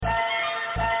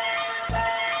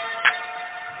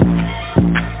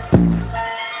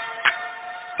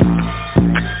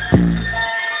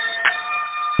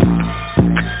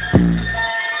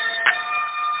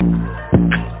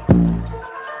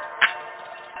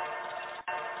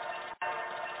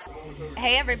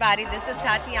Hey everybody, this is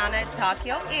Tatiana at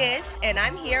Tokyo-ish, and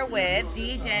I'm here with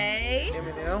DJ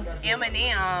Eminem.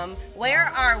 Eminem. Where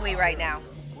are we right now?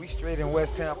 We straight in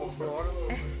West Tampa, Florida,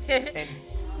 and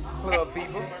Club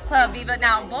Viva. Club Viva.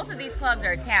 Now, both of these clubs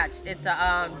are attached. It's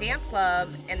a dance club,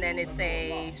 and then it's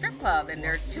a strip club, and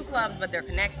they're two clubs, but they're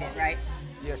connected, right?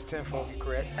 Yes, tenfold, you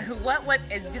correct.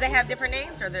 Do they have different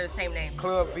names, or they're the same name?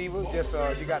 Club Viva, just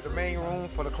you got the main room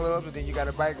for the clubs, and then you got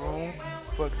a back room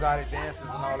for exotic dancers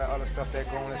and all that other stuff that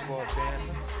going as far as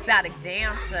dancing. Exotic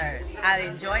dancers. I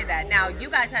enjoy that. Now, you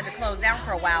guys had to close down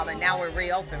for a while, and now we're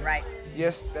reopened, right?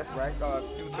 Yes, that's right.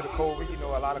 Due to the COVID, a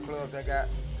lot of clubs that got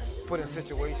put in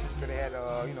situations that they had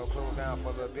to, close down for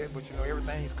a little bit. But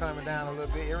everything's coming down a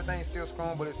little bit. Everything's still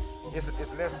strong, but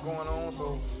it's less going on,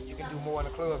 so you can do more in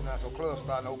the clubs now. So clubs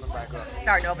starting to open back up.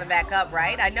 Starting to open back up,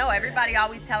 right? I know everybody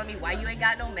always telling me, why you ain't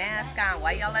got no mask on?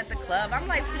 Why y'all at the club? I'm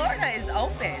like, Florida is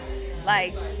open.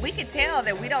 Like, we can tell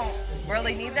that we don't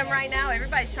really need them right now.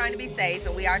 Everybody's trying to be safe,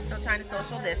 and we are still trying to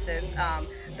social distance.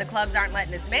 The clubs aren't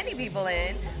letting as many people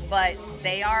in, but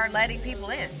they are letting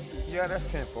people in. Yeah,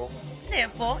 that's tenfold.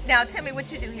 Tenfold. Now, tell me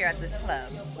what you do here at this club.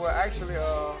 Well, actually,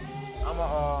 I'm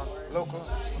a local.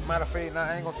 Matter of fact, now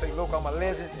I ain't gonna say local. I'm a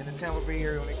legend in the Tampa Bay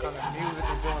area when it comes to music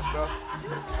and doing stuff.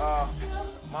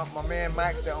 My man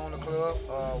Max that own the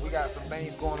club. We got some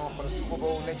things going on for the Super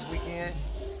Bowl next weekend,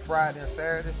 Friday and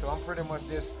Saturday. So I'm pretty much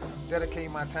just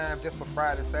dedicating my time just for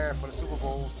Friday and Saturday for the Super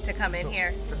Bowl. To come in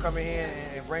here. To come in here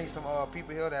and bring some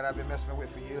people here that I've been messing with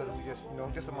for years. And we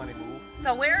just a money move.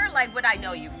 So where, would I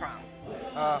know you from?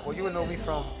 Well, you would know me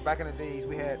from back in the days.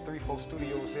 We had 3-4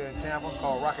 studios here in Tampa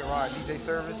called Rocket Rod DJ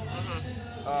Service.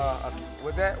 Mm-hmm.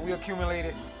 With that, we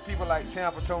accumulated people like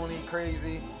Tampa Tony,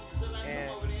 Crazy,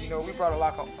 and we brought a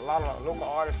lot of local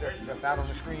artists that's out on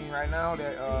the screen right now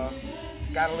that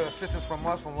got a little assistance from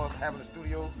us having the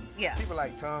studio. Yeah. People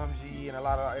like Tom G and a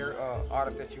lot of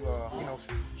artists that you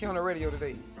hear on the radio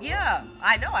today. Yeah,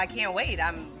 I know. I can't wait.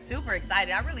 I'm super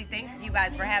excited. I really thank you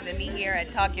guys for having me here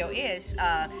at Tokyo-ish.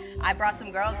 I brought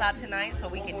some girls out tonight so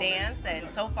we can dance, and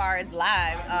so far it's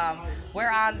live.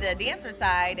 We're on the dancer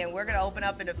side, and we're going to open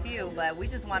up in a few, but we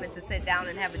just wanted to sit down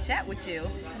and have a chat with you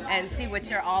and see what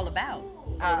you're all about.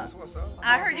 That's what's up.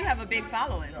 I heard you have a big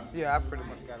following. Yeah, I pretty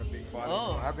much got a big following.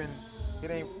 Oh. It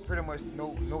ain't pretty much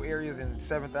no areas in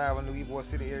 7th Avenue, Ybor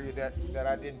City area that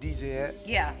I didn't DJ at.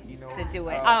 Yeah, to do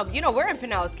it. We're in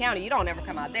Pinellas County. You don't ever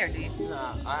come out there, do you?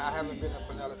 Nah, I haven't been in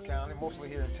Pinellas County. Mostly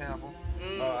here in Tampa.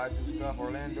 I do stuff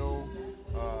Orlando,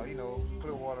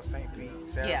 Clearwater, St. Pete,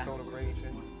 Sarasota,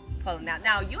 Bradenton. Pulling out.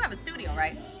 Now, you have a studio,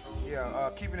 right? Yeah,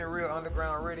 Keeping It Real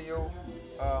Underground Radio.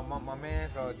 My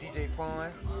man's DJ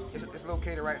Pun. It's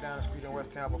located right down the street in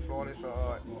West Tampa, Florida. It's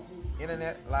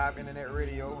live internet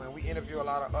radio, and we interview a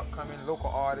lot of upcoming local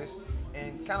artists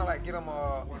and kind of get them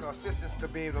assistance to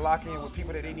be able to lock in with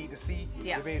people that they need to see to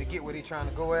be able to get where they're trying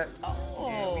to go at. Oh.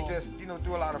 And we just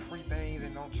do a lot of free things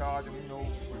and don't charge them.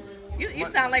 You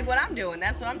sound like what I'm doing.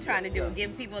 That's what I'm trying to do.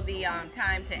 Give people the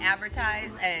time to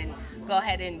advertise and go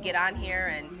ahead and get on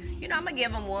here. And, I'm going to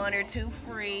give them 1 or 2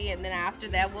 free. And then after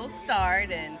that, we'll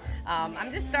start. And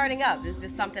I'm just starting up. It's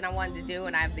just something I wanted to do.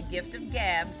 And I have the gift of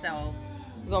gab. So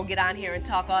we're going to get on here and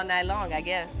talk all night long, I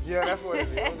guess. Yeah, that's what it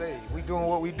is. Hey, we doing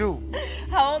what we do.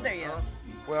 How old are you?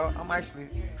 Well, I'm actually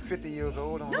 50 years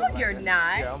old. No, you're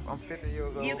not. Yeah, I'm 50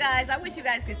 years old. You guys, I wish you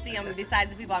guys could see him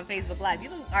besides the people on Facebook Live. You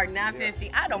are not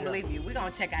 50. I don't believe you. We're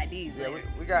going to check IDs. Yeah,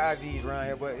 we got IDs around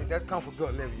here, but that's come from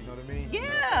good living, you know what I mean?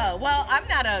 Yeah, well, I'm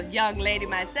not a young lady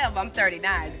myself. I'm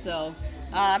 39, so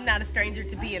I'm not a stranger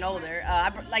to being older.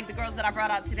 Like the girls that I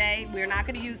brought out today, we're not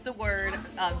going to use the word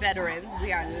veterans.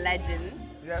 We are legends.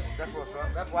 Yeah, that's what's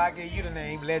up. That's why I gave you the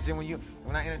name Legend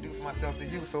when I introduced myself to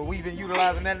you. So we've been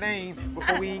utilizing that name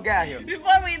before we even got here.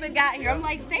 Before we even got here, I'm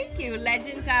like, thank you,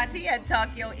 Legend Tati at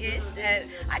Tokyo-ish. And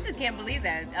I just can't believe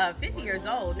that. 50 years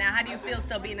old. Now, how do you feel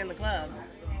still being in the club?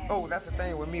 Oh, that's the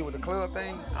thing with me, with the club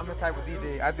thing. I'm the type of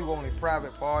DJ, I do only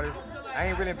private parties. I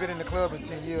ain't really been in the club in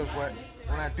 10 years, but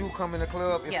when I do come in the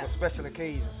club, it's for special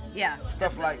occasions. Yeah.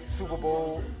 Stuff like Super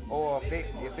Bowl, or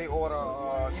if they order,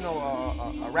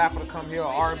 a rapper to come here, or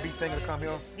R&B singer to come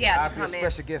here. Yeah, I'll be a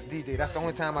special guest DJ. That's the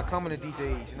only time I come in the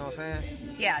DJs. You know what I'm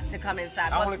saying? Yeah, to come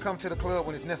inside. I only come to the club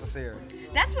when it's necessary.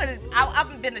 That's what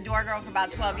I've been a door girl for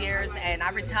about 12 years, and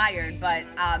I retired. But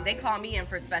they call me in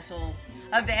for special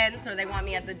events, or they want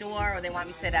me at the door, or they want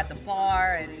me to sit at the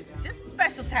bar, and just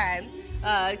special times.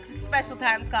 Special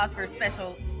times calls for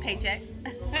special paychecks.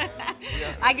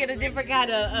 I get a different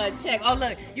kind of check. Oh,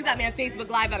 look, you got me on Facebook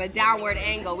Live at a downward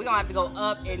angle. We're going to have to go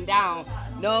up and down.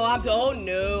 No, I'm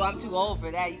too old for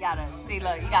that. You got to see,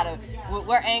 look,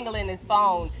 we're angling his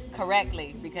phone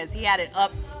correctly because he had it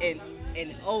up and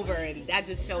and over, and that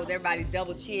just shows everybody's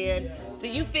double chin. So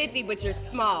you 50, but you're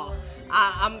small.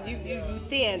 You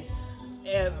thin.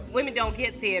 Women don't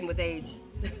get thin with age.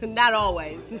 Not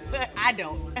always. I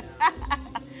don't.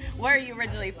 Where are you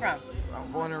originally from?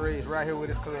 I'm born and raised right here where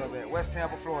this club at. West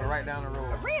Tampa, Florida, right down the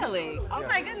road. Really? Oh Yeah.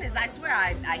 my goodness! I swear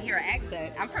I hear an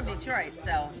accent. I'm from Detroit,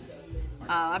 so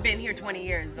I've been here 20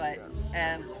 years, but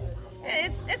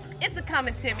it's a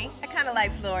coming to me. I kind of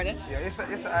like Florida. Yeah, it's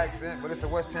an accent, but it's a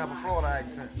West Tampa, Florida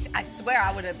accent. I swear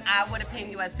I would have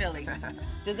pinned you as Philly.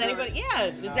 Does anybody?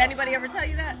 Yeah. Does anybody ever tell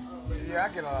you that? Yeah, I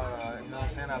get a lot of, you know what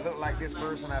I'm saying? I look like this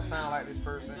person, I sound like this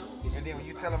person, and then when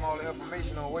you tell them all the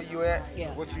information on where you at,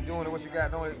 Yeah. what you doing, and what you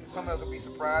got doing, some of it could be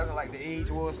surprising, like the age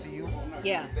was to you,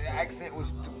 Yeah. the accent was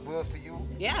to you.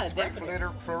 Yeah, It's like definitely.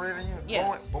 Floridian,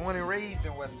 Yeah. born and raised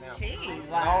in West Tampa. Gee, And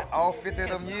wow. all 50 of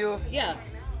them years, Yeah.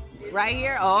 Right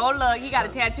here. Oh look, you got a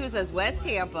tattoo that says West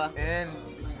Tampa. and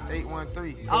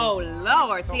 813. So, Oh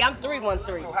Lord. See, I'm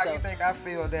 313. So how do you think I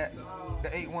feel that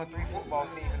the 813 football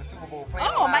team in the Super Bowl playing,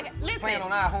 Oh, on, my our, God, listen. playing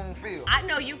on our home field? I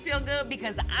know you feel good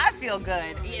because I feel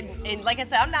good. And like I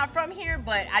said, I'm not from here,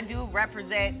 but I do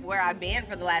represent where I've been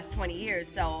for the last 20 years.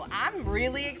 So I'm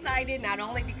really excited, not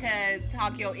only because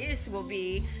Tokyo Ish will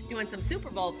be doing some Super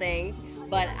Bowl things,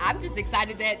 but I'm just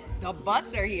excited that the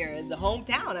Bucks are here in the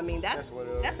hometown. I mean, That's what it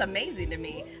is. that's amazing to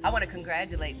me. I want to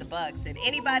congratulate the Bucks. And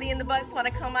anybody in the Bucks want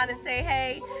to come out and say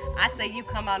hey, I say you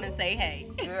come out and say hey.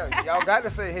 Yeah, y'all got to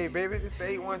say, hey, baby, this the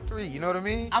 813. You know what I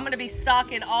mean? I'm gonna be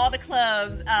stalking all the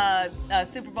clubs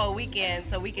Super Bowl weekend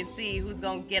so we can see who's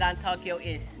gonna get on Tokyo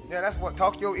Ish. Yeah, that's what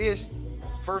Tokyo-ish.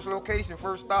 First location,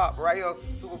 first stop, right here,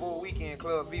 Super Bowl weekend,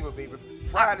 Club Viva, baby.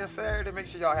 Friday and Saturday, make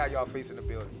sure y'all have y'all face in the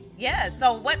building. Yeah.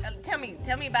 So what? Tell me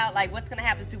about like what's gonna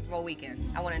happen Super Bowl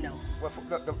weekend. I want to know. Well,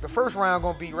 the first round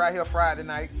gonna be right here Friday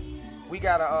night. We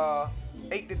got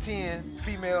 8 to 10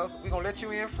 females. We gonna let you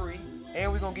in free,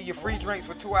 and we gonna give you free drinks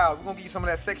for 2 hours. We gonna give you some of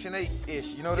that Section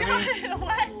 8-ish. You know what I mean?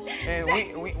 What? And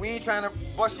we ain't trying to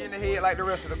bust you in the head like the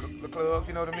rest of the clubs.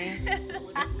 You know what I mean?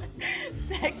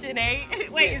 Section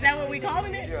 8. Wait, Yeah. is that what we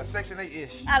calling it? Yeah, Section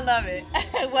 8-ish. I love it.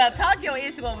 Well, Tokyo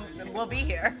Ish will be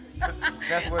here.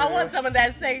 That's what I it want is. some of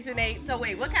that Section 8. So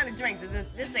wait, what kind of drinks is this?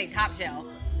 This ain't top shelf.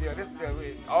 Yeah, this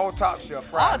all top shelf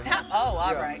Oh, Friday. top. Oh,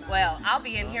 all Yeah. right. Well, I'll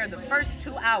be in here the first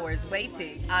 2 hours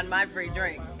waiting on my free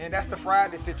drink. And that's the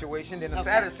Friday situation. Then the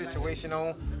Okay. Saturday situation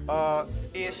on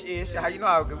ish. How you know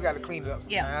how we got to clean it up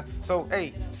Yeah. sometimes. So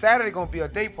hey, Saturday gonna be a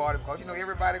day party because you know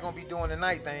everybody gonna be doing the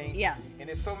night thing. Yeah. And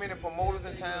there's so many promoters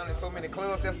in town. There's so many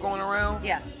clubs that's going around.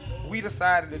 Yeah. We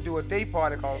decided to do a day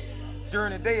party because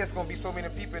during the day it's gonna be so many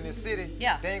people in this city.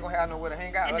 Yeah. They ain't gonna have nowhere to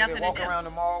hang out And other nothing than to walking do. around the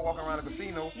mall, walking around the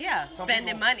casino. Yeah,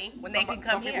 spending money when they can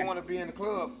come Some here. people want to be in the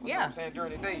club. You know Yeah. what I'm saying,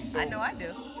 during the day. So I know I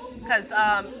do. Because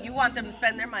you want them to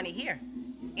spend their money here,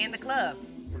 in the club.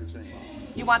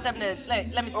 You want them to, let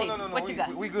me see, Oh, no. what you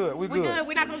got? We good. We We good. good?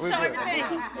 We're not going to We show good. everything?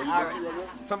 All right.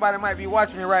 Somebody might be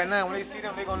watching me right now. When they see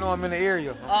them, they gonna know I'm in the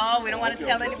area. Oh, we don't want to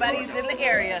tell anybody who's in the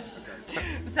area.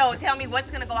 So tell me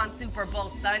what's going to go on Super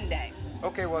Bowl Sunday.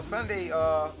 Okay, well Sunday,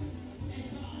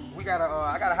 we got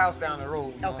I got a house down the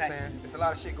road. You know what I'm Okay. saying? There's a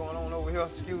lot of shit going on over here.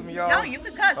 Excuse me, y'all. No, you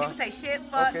can cuss. You can say shit,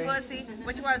 fuck, okay. pussy.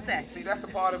 What you want to say? See, that's the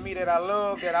part of me that I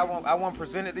love that I want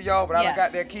presented to y'all, but I Yeah. don't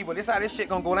got that key. But this how this shit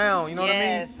gonna go down. You know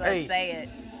Yes, what I mean? let's say it.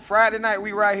 Friday night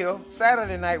we right here.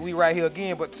 Saturday night we right here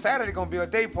again. But Saturday gonna be a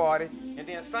day party, and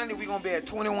then Sunday we gonna be at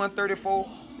 2134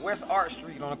 West Arch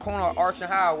Street on the corner of Arch and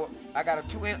Howard. I got a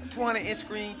 200-inch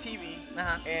screen TV,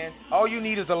 and all you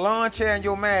need is a lawn chair and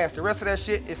your mask. The rest of that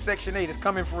shit is Section 8. It's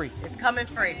coming free. It's coming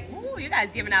free. Ooh, you guys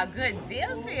giving out good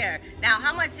deals here. Now,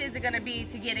 how much is it going to be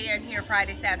to get in here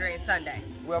Friday, Saturday, and Sunday?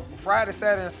 Well, Friday,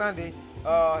 Saturday, and Sunday,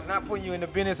 not putting you in the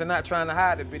business and not trying to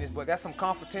hide the business, but that's some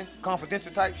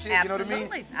confidential type shit. You know what I mean?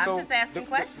 Absolutely. I'm just asking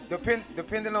questions.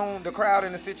 Depending on the crowd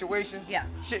and the situation, Yeah.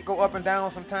 shit go up and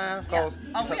down sometimes. Yeah. Cause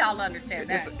Oh, it's we all understand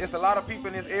that. It's a lot of people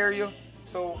in this area,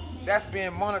 so that's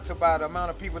being monitored by the amount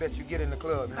of people that you get in the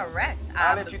club. You know what I'm Correct. saying?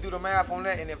 I'll let you do the math on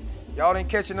that, and if y'all ain't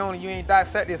catching on and you ain't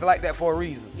dissect this like that for a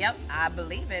reason. Yep, I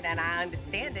believe it and I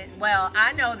understand it. Well,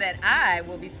 I know that I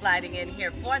will be sliding in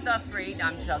here for the free. No,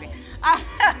 I'm joking.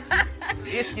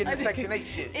 It's getting the Section 8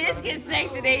 shit. you know It's what I mean? getting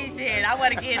Section 8 shit. I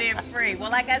want to get in free.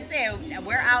 Well, like I said,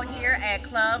 we're out here at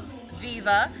Club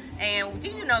Viva. And do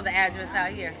you know the address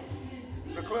out here?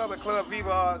 The club at Club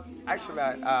Viva, actually,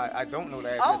 I don't know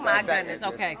that address. Oh the my exact goodness.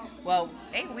 address. Okay. Well,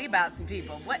 ain't we about some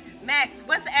people? What, Max?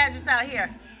 What's the address out here?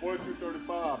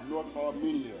 4235 North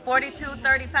Armenia.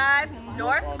 4235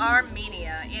 North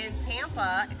Armenia in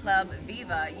Tampa, Club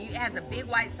Viva. It has a big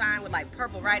white sign with like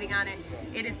purple writing on it.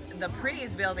 It is the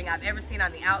prettiest building I've ever seen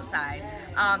on the outside.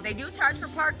 They do charge for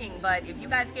parking, but if you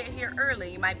guys get here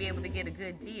early, you might be able to get a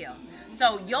good deal.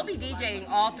 So you'll be DJing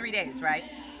all 3 days, right?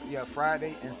 Yeah,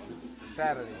 Friday and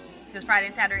Saturday. Just Friday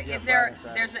and Saturday. Yeah, is there?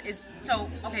 Friday and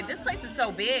Saturday. Okay. This place is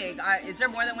so big. Is there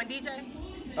more than one DJ?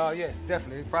 Yes,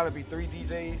 definitely. It'll probably be 3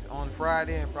 DJs on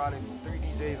Friday and probably 3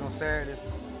 DJs on Saturdays.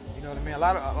 You know what I mean? A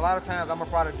lot of times I'm gonna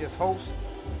probably just host,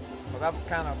 because I'm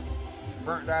kind of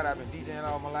burnt out. I've been DJing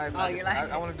all my life.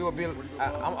 I want to do a bit.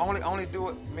 I only do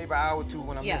it maybe an hour or two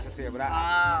when I'm necessary. But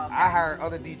I hire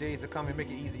other DJs to come and make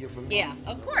it easier for me. Yeah,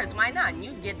 of course. Why not?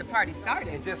 You get the party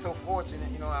started. It's just so fortunate,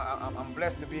 you know. I'm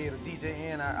blessed to be able to DJ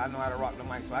and I know how to rock the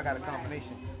mic. So I got a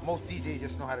combination. Most DJs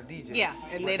just know how to DJ. Yeah,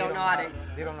 and they don't know how to.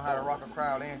 They don't know how to rock a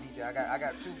crowd and DJ. I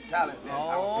got 2 talents that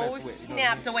I was blessed with. You know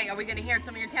snap! So wait, are we gonna hear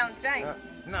some of your talent tonight?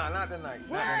 No, not tonight.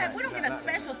 What? We don't get a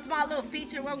special small little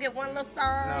feature. We don't get one little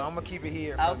song. No, I'm gonna keep it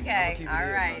here. Okay,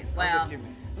 all right. Well,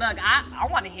 look, I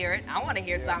want to hear it. I want to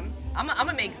hear something. I'm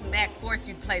gonna make Max force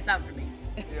you to play something for me.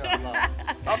 Yeah,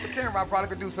 off the camera, I probably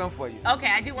could do something for you. Okay,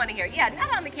 I do want to hear it. Yeah,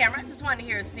 not on the camera. I just want to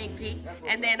hear a sneak peek.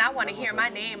 And then I want to hear my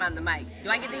name on the mic. Do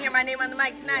I get to hear my name on the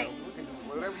mic tonight? Yeah, we can do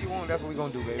whatever you want. That's what we're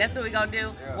going to do, baby. That's what we're going to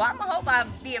do? Yeah. Well, I'm going to hope I'll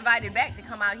be invited back to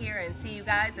come out here and see you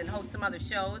guys and host some other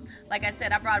shows. Like I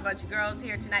said, I brought a bunch of girls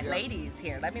here tonight. Yeah. Ladies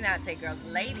here. Let me not say girls.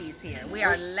 Ladies here. We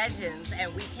are legends,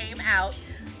 and we came out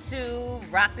to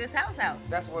rock this house out.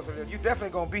 That's what's it is. You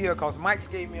definitely gonna be here because Mike's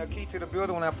gave me a key to the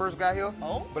building when I first got here.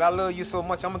 Oh. But I love you so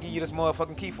much, I'm gonna give you this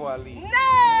motherfucking key before I leave.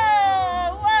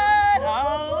 No! What?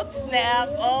 Oh, snap.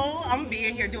 Oh, I'm gonna be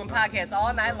in here doing podcasts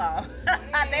all night long.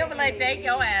 They were like, take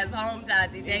your ass home,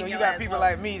 Tati. You got people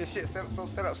like me, the shit set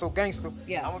up so gangster.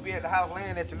 Yeah. I'm gonna be at the house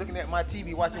laying at you, looking at my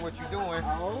TV, watching what you're doing.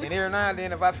 Oh. And every now and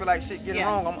then, if I feel like shit getting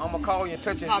wrong, I'm gonna call you and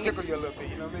touch you and tickle you a little bit,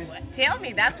 you know what I mean? Tell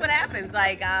me, that's what happens.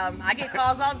 Like, I get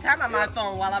calls all the time on my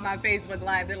phone while I'm on Facebook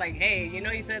Live. They're like, hey, you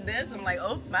know you said this? I'm like,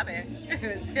 oops, my bad.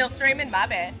 Still streaming, my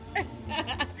bad.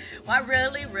 Well, I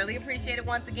really, really appreciate it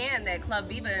once again that Club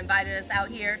Viva invited us out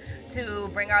here to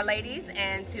bring our ladies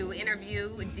and to interview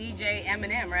DJ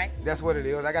Eminem, right? That's what it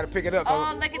is. I got to pick it up.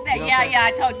 Oh, look at that. You know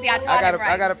I taught him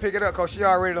right. I got to pick it up because she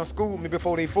already done schooled me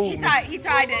before they fooled me. He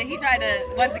tried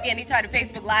to, once again, he tried to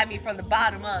Facebook Live me from the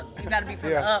bottom up. You got to be from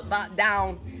the up,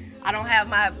 down. I don't have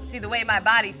the way my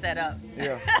body's set up.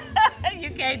 Yeah.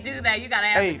 You can't do that. You got to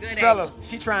have a good Hey, fellas,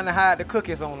 she trying to hide the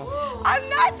cookies on us. I'm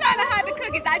not trying to hide the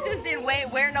cookies. I just didn't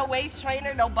wear no waist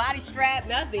trainer, no body strap,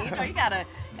 nothing. You know, you gotta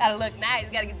look nice.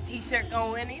 You gotta get the t-shirt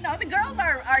going. You know, the girls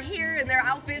are here in their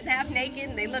outfits, half naked,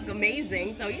 and they look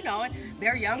amazing. So, you know,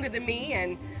 they're younger than me,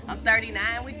 and I'm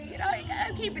 39. You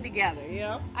gotta keep it together. You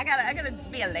know, I gotta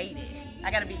be a lady.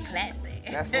 I gotta be classy.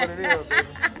 That's what it is,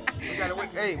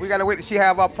 baby. We gotta wait till she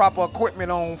have our proper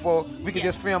equipment on for we can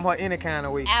just film her any kind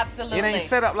of way. Absolutely. It ain't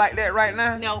set up like that right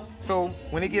now. No. So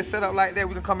when it gets set up like that,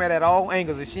 we can come at all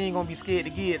angles, and she ain't gonna be scared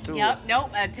to get it to us.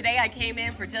 Nope. Today I came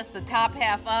in for just the top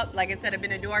half up. Like I said, I've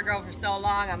been a door girl for so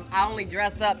long. I only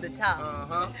dress up the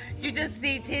top. You just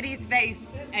see titties, face,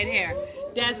 and hair.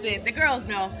 That's it. The girls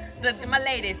know. My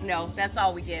ladies know. That's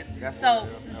all we get. So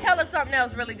tell us something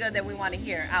else really good that we want to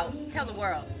hear. Tell the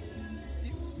world.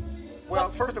 Well,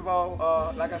 first of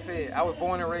all, like I said, I was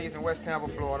born and raised in West Tampa,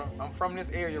 Florida. I'm from this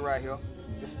area right here.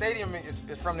 The stadium is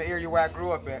from the area where I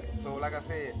grew up at. So, like I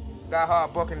said,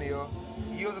 die-hard Buccaneer.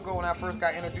 Years ago when I first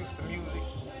got introduced to music,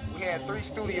 we had 3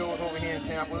 studios over here in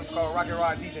Tampa. It was called Rocket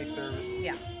Rod DJ Service.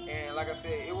 Yeah. And like I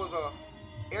said, it was a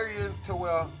area to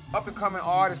where up-and-coming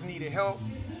artists needed help.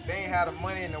 They ain't had the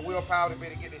money and the willpower to be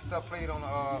able to get their stuff played on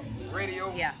the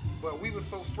radio. Yeah. But we were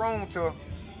so strong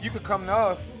you could come to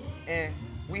us and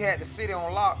we had the city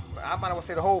on lock. I might as well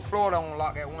say the whole Florida on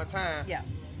lock at one time. Yeah.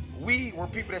 We were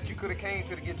people that you could have came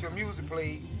to get your music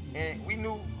played, and we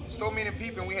knew so many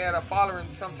people, and we had a following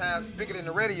sometimes bigger than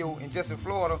the radio, and just in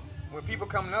Florida. When people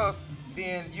come to us,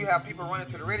 then you have people running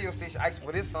to the radio station asking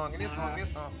for this song and this song and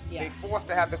this song. Yeah. They forced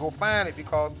to have to go find it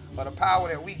because of the power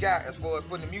that we got as far as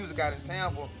putting the music out in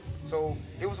Tampa. So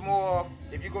it was more of,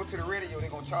 if you go to the radio, they're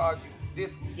going to charge you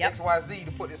this XYZ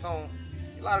to put this on.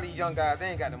 A lot of these young guys, they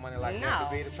ain't got the money like that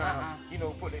to be able to try to,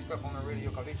 put their stuff on the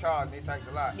radio because they charge and they tax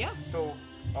a lot. Yeah. So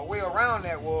a way around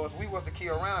that was, we was the key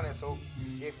around it. So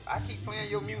if I keep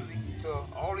playing your music to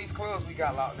all these clubs we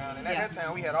got locked down, and at that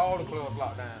time we had all the clubs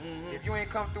locked down. If you ain't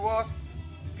come through us,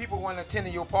 people weren't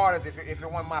attending your parties if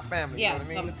it wasn't my family. Yeah, you know what I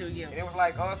mean? coming through you. And it was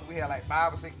like us, we had like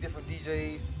 5 or 6 different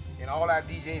DJs, and all our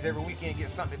DJs every weekend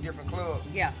get something at different clubs.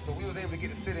 Yeah. So we was able to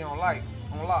get the city on lock.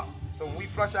 So when we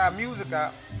flush our music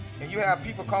out, and you have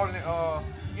people calling it,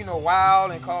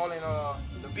 wild and calling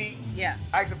the beat. Yeah.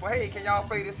 Asking for, hey, can y'all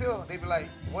play this here? They be like,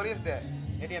 what is that?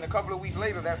 And then a couple of weeks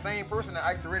later, that same person that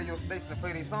asked the radio station to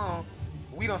play their song,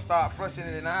 we don't start flushing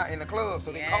it in the club.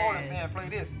 So they call and saying, play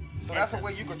this. So that's a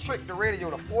way you could trick the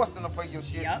radio to force them to play your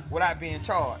shit without being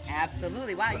charged.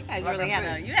 Absolutely. Wow, you guys Like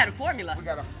really you had a formula. We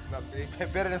got a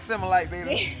better than Similite,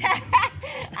 baby.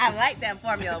 I like that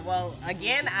formula. Well,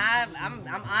 again,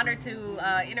 I'm honored to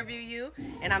interview you,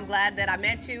 and I'm glad that I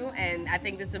met you, and I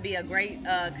think this will be a great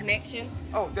connection.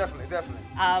 Oh, definitely.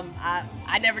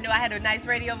 I never knew I had a nice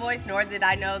radio voice, nor did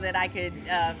I know that I could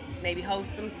maybe host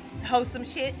some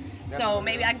shit. So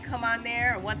maybe I can come on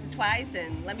there once or twice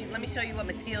and let me show you what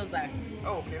my skills are.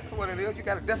 Oh, okay, that's what it is. You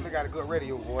definitely got a good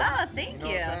radio voice. Oh, thank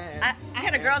you. I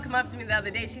had a girl come up to me the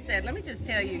other day. She said, "Let me just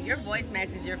tell you, your voice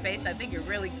matches your face. I think you're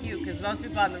really cute because most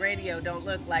people on the radio don't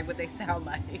look like what they sound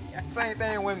like." Same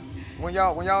thing when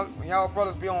y'all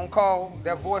brothers be on call,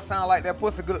 that voice sound like that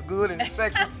pussy good and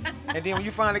sexy, and then when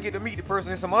you finally get to meet the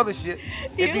person and some other shit,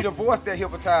 it be the voice that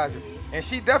hypnotize you. And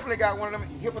she definitely got one of them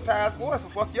hypnotized voices to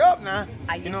fuck you up now.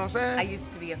 You know what I'm saying? I used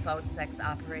to be a phone sex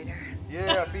operator.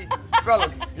 Yeah, see,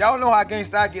 fellas, y'all know how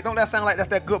gangsta I get. Don't that sound like that's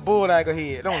that good bulldogger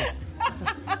head, don't it?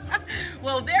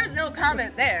 Well, there's no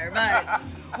comment there, but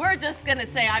we're just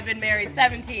gonna say I've been married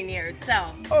 17 years,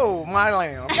 so. Oh, my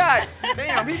lamb. God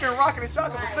damn, he been rocking and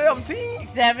shocking for 17?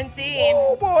 17.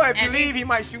 Oh, boy, if you leave, he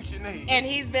might shoot you in the head. And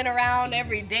he's been around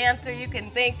every dancer you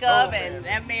can think of, and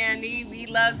that man, he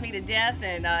loves me to death,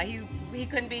 and he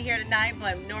couldn't be here tonight,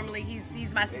 but normally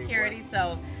he's my security,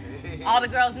 so all the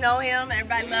girls know him,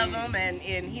 everybody love him, and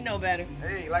he know better.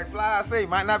 Hey, like Fly say,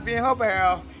 might not be in her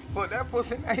house, but that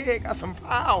pussy in the head got some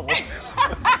power.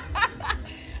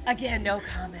 Again, no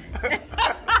comment.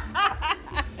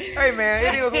 Hey,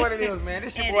 man, it is what it is, man.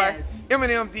 This your boy,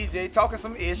 Eminem DJ, talking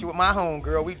some ish with my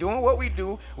homegirl. We doing what we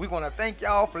do. We want to thank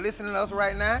y'all for listening to us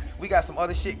right now. We got some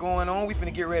other shit going on. We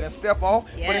finna get ready and step off.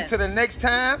 Yes. But until the next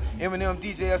time, Eminem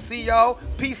DJ will see y'all.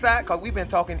 Peace out, because we've been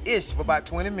talking ish for about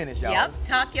 20 minutes, y'all. Yep,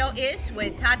 Talk Yo Ish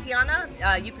with Tatiana.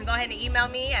 You can go ahead and email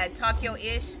me at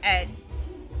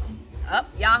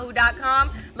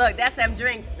talkyoish@yahoo.com. Look, that's them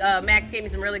drinks. Max gave me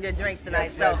some really good drinks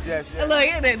tonight. Yes. Look,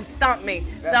 it didn't stump me.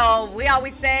 So we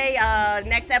always say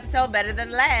next episode better than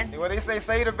the last. Well, they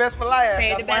say the best for last.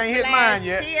 Say the best I ain't for hit last. mine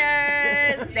yet.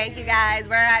 Cheers. Thank you, guys.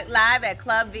 We're live at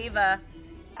Club Viva.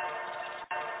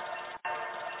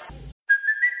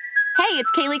 Hey,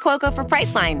 it's Kaylee Cuoco for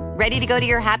Priceline. Ready to go to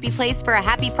your happy place for a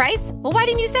happy price? Well, why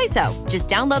didn't you say so? Just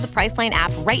download the Priceline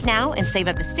app right now and save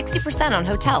up to 60% on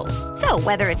hotels. So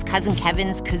whether it's Cousin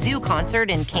Kevin's Kazoo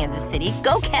Concert in Kansas City,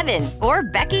 go Kevin, or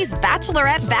Becky's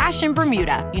Bachelorette Bash in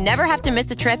Bermuda, you never have to miss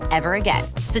a trip ever again.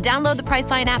 So download the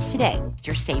Priceline app today.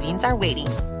 Your savings are waiting.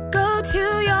 Go to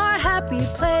your happy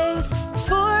place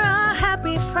for a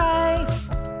happy price.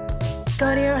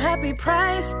 Go to your happy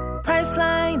price,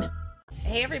 Priceline.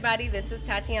 Hey everybody, this is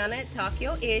Tatiana at Talk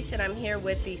Yo Ish, and I'm here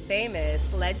with the famous,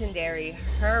 legendary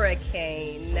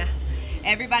Hurricane.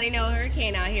 Everybody know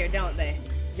Hurricane out here, don't they?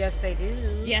 Yes, they do.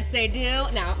 Yes, they do.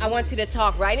 Now, I want you to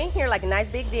talk right in here like a nice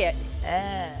big dick.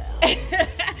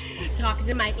 Talk to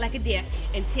the mic like a dick,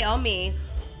 and tell me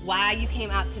why you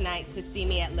came out tonight to see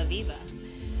me at La Viva.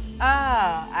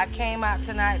 I came out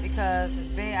tonight because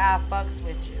babe, I fucks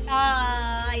with you. Oh,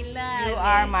 I love You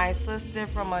are my sister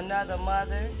from another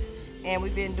mother. And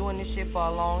we've been doing this shit for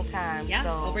a long time. Yeah,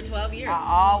 so over 12 years. I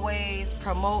always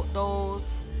promote those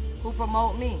who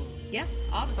promote me. Yeah,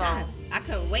 all the time. I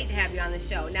couldn't wait to have you on the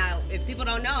show. Now, if people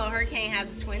don't know, Hurricane has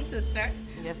a twin sister.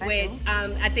 Yes, I which do.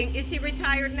 I think, is she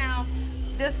retired now?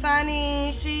 This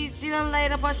Sunny, she done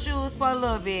laid up her shoes for a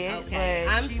little bit. Okay,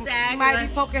 but I'm she sad. might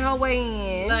be poking her way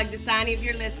in. Look, Dasani, if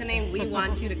you're listening, we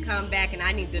want you to come back, and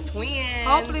I need the twins.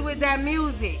 Hopefully with that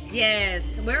music. Yes,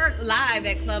 we're live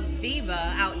at Club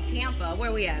Viva out in Tampa.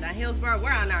 Where we at? Hillsborough.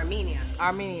 We're on Armenia.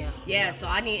 Yeah, so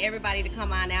I need everybody to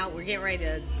come on out. We're getting ready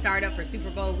to start up for Super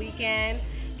Bowl weekend,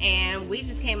 and we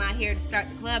just came out here to start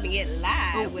the club and get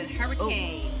live with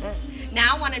Hurricane.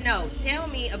 Now I want to know, tell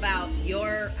me about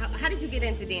how did you get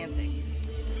into dancing?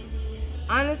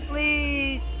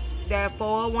 Honestly, that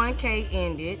 401k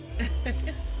ended.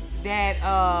 That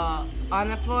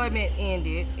unemployment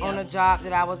ended on a job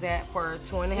that I was at for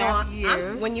 2.5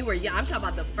 years. When you were young, I'm talking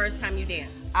about the first time you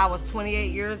danced. I was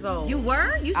 28 years old. You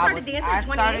were? You started dancing at 28?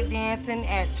 I started dancing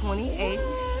at 28.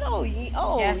 Oh,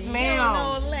 yes, ma'am. Young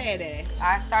old lady.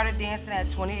 I started dancing at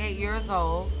 28 years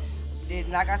old.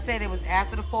 Like I said, it was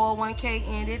after the 401k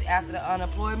ended, after the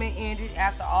unemployment ended,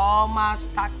 after all my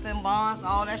stocks and bonds,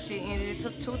 all that shit ended. It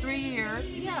took 2-3 years.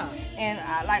 Yeah. And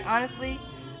honestly,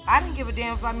 I didn't give a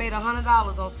damn if I made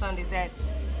 $100 on Sundays at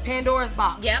Pandora's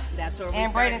Box. Yep, that's where we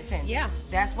And started. Bradenton. Yeah.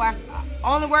 That's why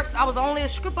I was only a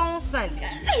stripper on Sunday.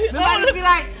 Remember to be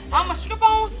like, I'm a stripper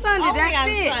on Sunday. Only That's on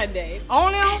it. Sunday.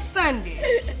 Only on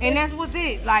Sunday. And that's what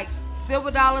it. Like,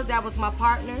 Silver Dollar, that was my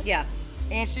partner. Yeah.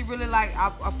 And she really like, I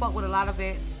fuck with a lot of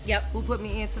vets. Yep. Who put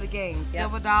me into the game. Yep.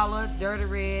 Silver Dollar, Dirty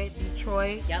Red,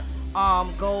 Detroit. Yep.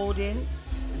 Golden,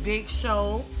 Big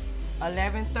Show,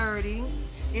 1130.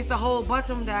 It's a whole bunch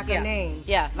of them that I can Yeah. name.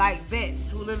 Yeah. Like vets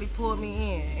who literally pulled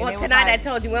me in. And Well, it was tonight I like,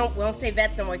 told you we don't say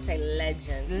vets anymore. We say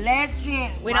legend.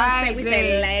 legend. We don't right, say, we babe.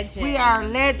 say legend. We are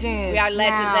legends. We are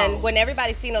legends. now. And when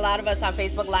everybody's seen a lot of us on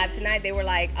Facebook Live tonight, they were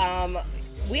like,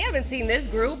 we haven't seen this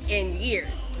group in years.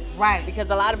 Right. Because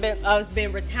a lot of us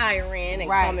been retiring and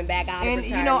right. coming back out of and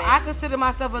retirement. you know, I consider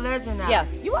myself a legend now. Yeah,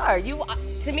 you are.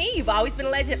 To me, you've always been a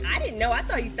legend. I didn't know. I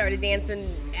thought you started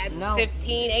dancing at No.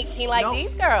 15, 18 like Nope. these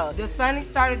girls. The Sunny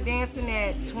started dancing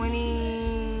at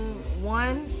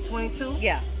 21, 22.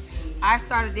 Yeah. I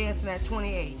started dancing at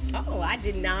 28. Oh, I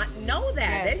did not know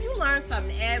that. Yes. Then you learn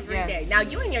something every Yes. day. Now,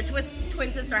 you and your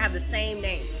twin sister have the same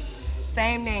name.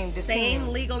 Same name, Same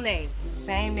Decina. legal name.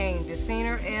 Same name,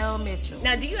 Decina L. Mitchell.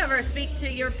 Now, do you ever speak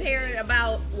to your parent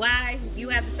about why you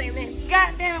have the same name?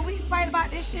 God damn it, we fight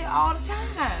about this shit all the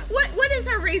time. What is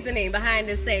her reasoning behind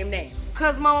the same name?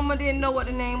 Cause my mama didn't know what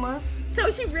the name was.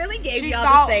 So she really gave She y'all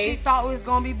thought the same. she thought we was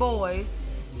gonna be boys,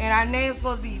 and our name's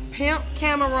supposed to be Pimp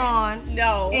Cameron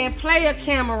No. and Player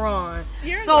Cameron.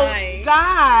 You're so lying.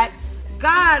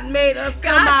 God made us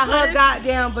come God out her punished-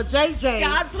 goddamn but JJ.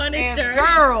 God punished as her.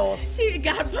 girls. She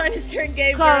got punished her and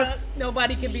gave 'Cause her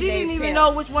nobody could be She named didn't even Pimp.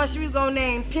 know which one she was gonna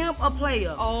name, Pimp or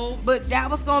Player. Oh. But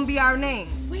that was gonna be our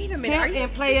names. Wait a minute. Are Pimp you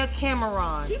and Player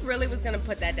Cameron. She really was gonna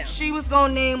put that down. She was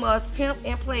gonna name us Pimp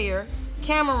and Player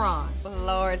Cameron.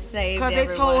 Lord save Because they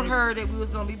told her that we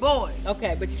was gonna be boys.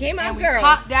 Okay, but you came out And we girls.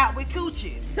 popped out with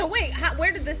coochies. So wait,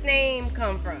 where did this name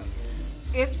come from?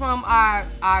 It's from our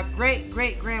great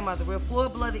grandmother. We're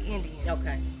full-blooded Indian.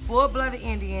 Okay. Full-blooded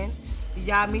Indian. The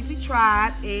Yamisi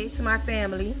tribe, to my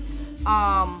family.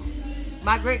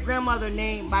 My great grandmother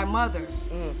named my mother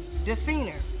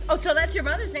Decina. Oh, so that's your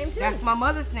mother's name too? That's my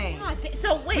mother's name.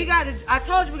 So wait. I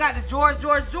told you we got the George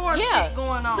yeah. shit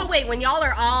going on. So wait, when y'all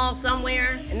are all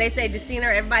somewhere and they say Decina,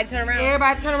 everybody turn around?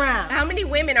 Everybody turn around. How many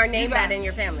women are named You got- that in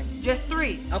your family? Just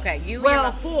 3. Okay, you. Well,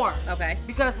 your- 4. Okay.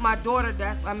 Because my daughter,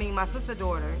 my sister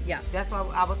daughter. Yeah. That's why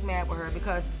I was mad with her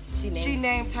because She she named-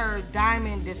 named her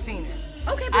Diamond Decina.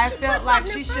 Okay, but I she felt put like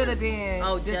something she in should have front. been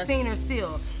Oh, just- Decina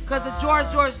still. Because the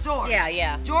George. Yeah,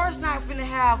 yeah. George not finna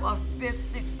have a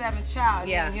 5th, 6th, 7th child.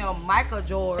 Yeah. Name him Michael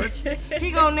George.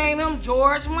 He gonna name him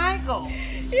George Michael.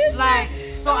 It's Like,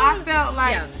 so I felt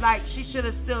like Yeah. like she should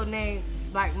have still named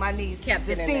like my niece Kept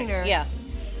it in there. Decina Yeah.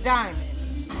 Diamond.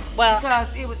 Well,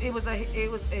 Because it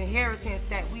was inheritance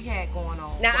that we had going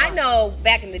on. now for I us. know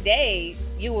back in the day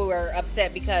you were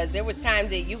upset because there was times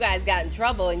that you guys got in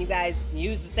trouble and you guys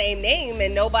used the same name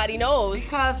and nobody knows.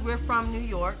 Because we're from New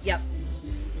York, Yep.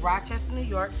 Rochester, New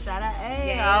York. Shout out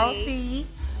Yay. ALC.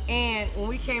 And when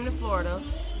we came to Florida,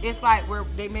 it's like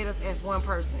they made us as one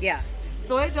person. Yeah.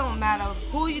 So it don't matter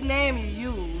who your name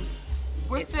you use.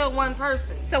 We're still one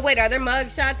person. So wait, are there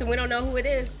mug shots and we don't know who it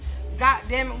is? God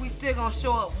damn it, we still gonna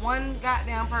show up one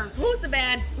goddamn person. Who's the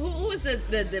bad? Who is the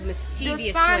mischievous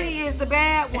The Sonny twin? is the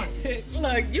bad one.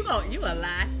 Look, you a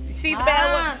lie. She the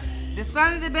bad one. The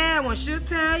Sonny the bad one. She'll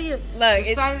tell you. Look,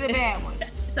 the Sonny the bad one.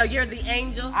 So you're the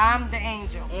angel. I'm the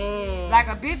angel. Like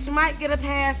a bitch might get a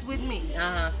pass with me,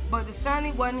 but the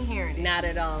Sonny wasn't hearing it. Not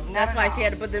at all. Not That's at why all. she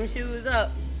had to put them shoes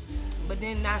up. But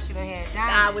then now she done had I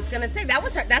Diamond. was gonna say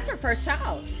that's her first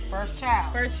child. First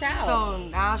child. First child. So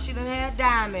now she done had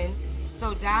Diamond.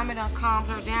 So Diamond done calmed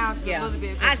her down just a little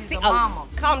bit because she's a mama.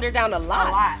 Calmed her down a lot.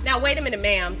 A lot. Now wait a minute,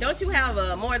 ma'am. Don't you have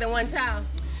more than one child?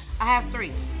 I have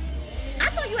 3. I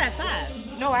thought you had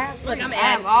 5. No, I have 3. Look, I'm I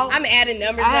have adding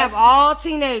numbers. I have up. all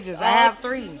teenagers. I have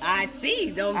 3. I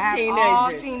see those I have teenagers.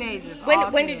 all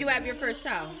teenagers. When did you have your first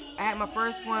child? I had my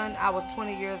first one. I was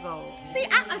 20 years old. See,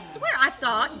 I swear I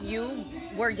thought you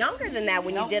were younger than that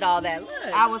when you did all that. Look.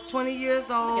 I was 20 years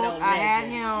old. Look at those I had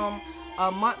legends. him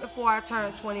a month before I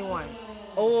turned 21.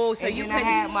 Oh, so and you then I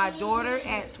couldn't. had my daughter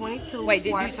at 22 Wait,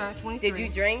 before I turned 23. did you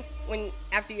drink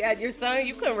after you had your son?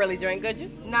 You couldn't really drink, could you?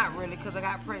 Not really, because I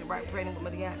got pregnant with my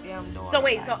goddamn daughter. So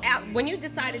wait, when you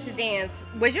decided to dance,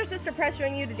 was your sister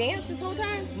pressuring you to dance this whole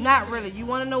time? Not really. You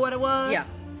want to know what it was? Yeah.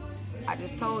 I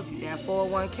just told you that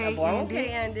 401k Okay, ended.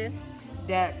 ended.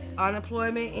 That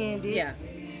unemployment ended. Yeah.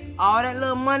 All that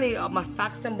little money, my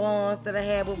stocks and bonds that I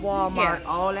had with Walmart, Yeah.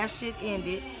 all that shit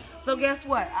ended. So guess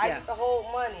what? I Yeah. used to hold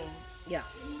money Yeah.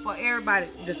 for everybody.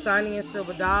 The Sunny and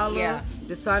Silver Dollar. Yeah.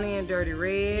 The Sunny and Dirty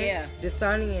Red. Yeah. The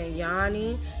Sunny and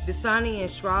Yanni. The Sunny and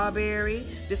Strawberry.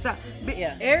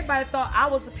 Yeah. Everybody thought I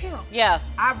was the pimp. Yeah.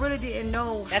 I really didn't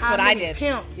know That's how what many I did.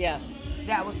 pimps Yeah.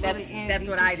 that was That's really in that's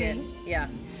what I BTT. did. Yeah.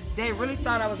 They really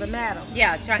thought I was a madam.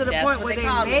 Yeah, to the that's point what where they they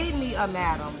called me. made me a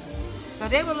madam. So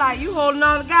they were like, you holding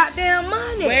all the goddamn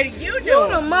money. Where do you do? You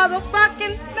the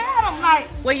motherfucking madam. Like,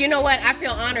 Well, you know what? I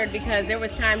feel honored because there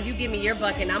was times you give me your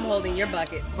bucket and I'm holding your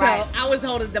bucket. Right. So I was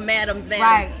holding the madam's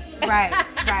madam. right.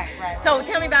 So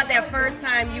tell me about that first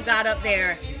time you got up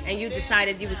there and you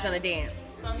decided you was gonna dance.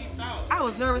 I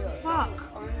was nervous as fuck.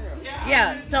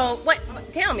 Yeah. So what?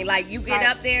 Tell me, like you get Right.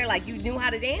 up there, like you knew how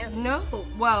to dance? No.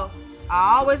 Well,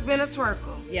 I always been a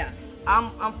twerker. Yeah.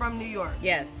 I'm from New York.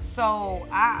 Yes. So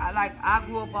I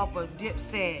grew up off of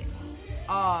Dipset,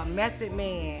 Method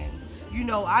Man. You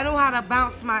know, I know how to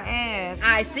bounce my ass.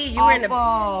 I see you in the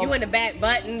off of- back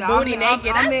button, I'm booty in-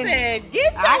 naked. I'm I in- said,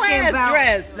 get your I can ass bounce,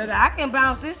 dressed. Look, I can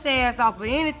bounce this ass off of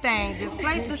anything. Just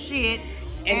play some shit,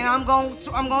 and I'm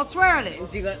gonna twirl it.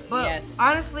 And you go- But yes.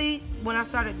 honestly, when I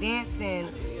started dancing,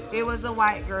 it was a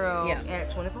white girl Yeah.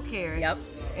 at 24 Karat. Yep.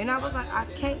 And I was like, I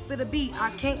can't feel the beat. I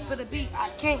can't feel the beat. I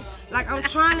can't. Like, I'm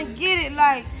trying to get it.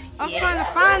 Like, I'm Yeah. trying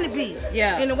to find the beat.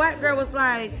 Yeah. And the white girl was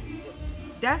like,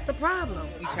 that's the problem.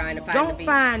 You trying to find Don't the beat.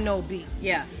 find no beat.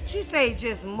 Yeah. She say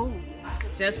just move.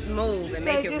 Just move She and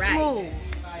say make it just right. move.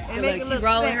 And make Look, it she look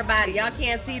rolling her sexy. body. Y'all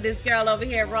can't see this girl over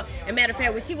here. And matter of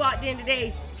fact, when she walked in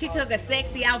today, she took a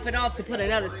sexy outfit off to put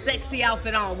another sexy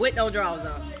outfit on with no drawers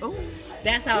on. Ooh.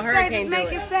 That's how Just say Hurricane just do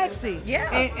make it. it sexy.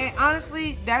 Yeah. And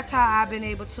honestly, that's how I've been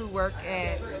able to work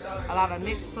at a lot of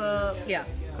mixed clubs. Yeah.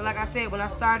 'Cause like I said, when I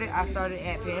started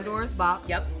at Pandora's Box.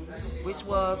 Yep. Which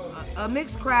was a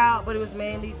mixed crowd, but it was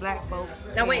mainly black folks.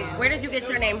 Now wait, And where did you get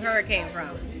your name Hurricane from?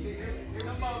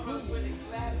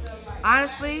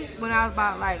 honestly, when I was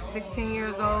about like 16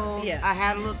 years old, Yeah. I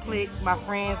had a little clique, my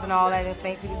friends and all that in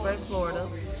St. Petersburg, Florida.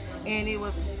 And it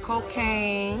was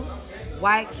Cocaine,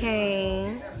 White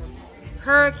Cane,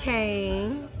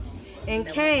 Hurricane, and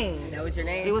Cane. That was your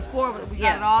name? It was four of us. We got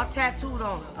Yeah. it all tattooed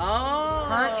on us. Oh.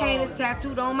 Hurricane is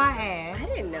tattooed on my I ass.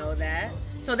 didn't know that.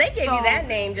 So they gave you So- that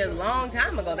name just a long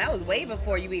time ago. That was way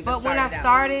before you even But started when I out.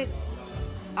 started,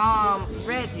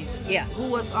 Reggie, Yeah. who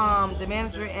was the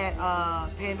manager at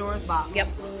Pandora's Box. Yep.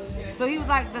 So he was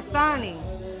like the Sonny.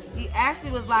 He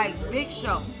actually was like Big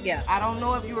Show. Yeah. I don't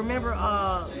know if you remember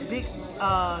Big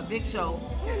Show,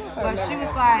 but she was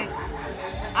like,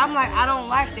 I'm like, I don't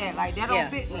like that. Like that don't Yeah.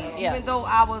 fit me. Yeah. Even though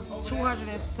I was 200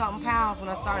 and something pounds when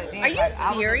I started Are dancing. you Like, I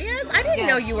was- serious? I didn't Yes.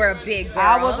 know you were a big girl.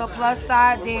 I was a plus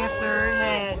size dancer,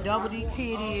 had double D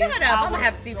titties. Shut up. I'm gonna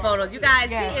have to see photos. You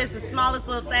guys, Yes. she is the smallest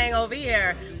little thing over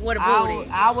here with a I booty.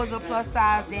 was a plus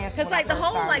size dancer. Because when I like the first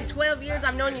whole started. like 12 years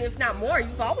I've known you, if not more, you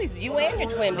and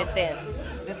your twin been thin.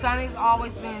 The Sonny's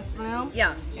always been slim.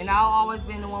 Yeah. And I've always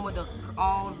been the one with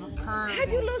all the curves.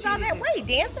 How'd you and lose all that titties. weight?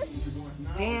 Dancing?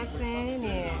 Dancing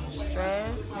and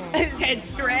stress. And And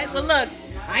stress. Well, look,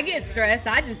 I get stressed.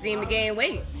 I just seem to gain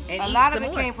weight. And a eat lot of some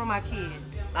it more. came from my kids.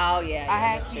 Oh, yeah. I yeah,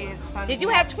 had that's true. kids. Sonny Did you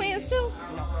didn't have twins too?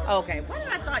 No. Okay. Why did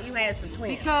I thought you had some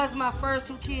twins? Because my first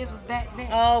two kids was back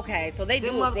then. Okay, so they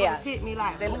Them do. motherfuckers Yeah. hit me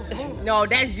like boom, boom. No,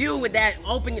 that's you with that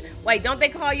open. Wait, don't they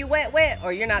call you wet?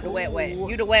 Or you're not the wet?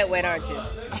 You the wet, aren't you?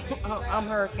 I'm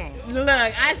Hurricane. Look,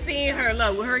 I seen her.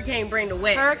 Look, Hurricane bring the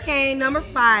wet. Hurricane number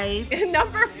 5.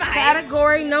 Number 5.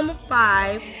 Category number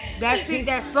 5. That shit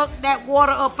that sucked that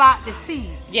water up out the sea.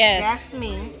 Yes. That's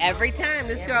me. Every time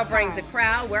this Every girl brings a time.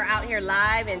 crowd. We're out here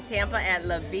live in Tampa at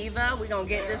La Viva. We're going to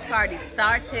get this party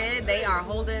started. They are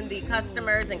holding the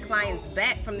customers and clients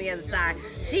back from the other side.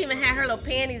 She even had her little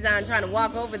panties on trying to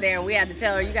walk over there, and we had to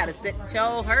tell her, you got to sit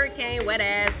your Hurricane wet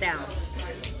ass down.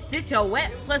 Sit your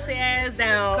wet pussy ass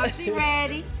down. Cause she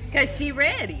ready. Because she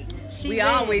ready. She we ready.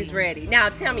 always ready. Now,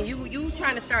 tell me, you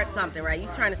trying to start something, right? You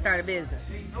trying to start a business.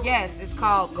 Yes, it's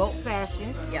called Goat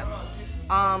Fashion. Yep.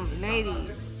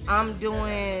 Ladies, I'm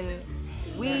doing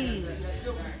weaves,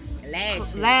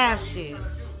 lashes,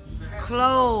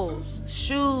 clothes,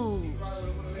 shoes.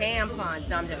 Tampons.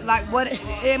 No, I'm just Like what?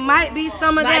 It might be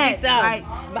some of Might be that. some.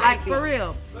 Like, Might be. for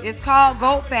real. It's called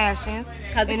Goat Fashions,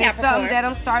 'Cause of and it's Capricorn. something that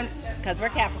I'm starting. Because we're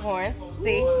Capricorn.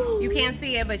 See? You can't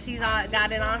see it, but she's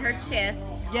got it on her chest.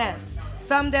 Yes,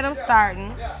 something that I'm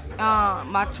starting.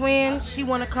 My twin, she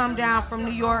want to come down from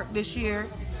New York this year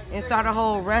and start a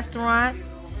whole restaurant.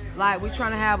 Like we're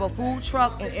trying to have a food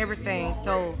truck and everything.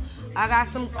 So I got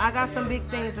some big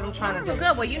things that I'm trying to Well, do.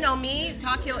 good. Well, you know me,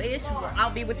 Talk Your Ish. I'll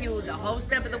be with you the whole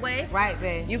step of the way. Right,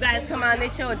 babe. You guys come on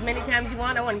this show as many times as you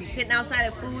want. I want to be sitting outside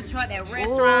a food truck, at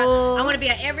restaurant. Ooh. I want to be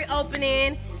at every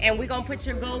opening, and we're gonna put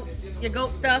your goat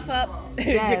stuff up.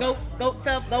 Yes. Your goat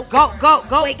stuff. Goat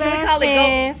Wait, can we call it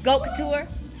fashions. goat couture?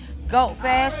 Goat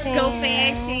fashion. Goat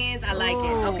fashions. I like it.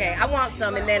 Ooh. Okay, I want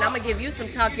some, and then I'm gonna give you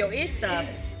some Talk Your Ish stuff,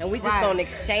 and we just Right. gonna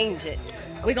exchange it.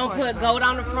 We're gonna course, put babe. goat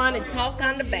on the front and talk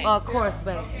on the back. Of course,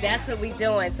 babe. That's what we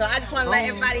doing. So I just want to let Oh.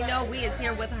 everybody know we is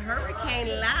here with Hurricane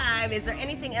Live. Is there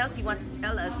anything else you want to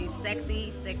tell us, you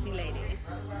sexy, sexy lady?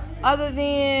 Other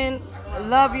than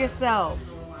love yourself.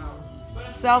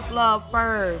 Self-love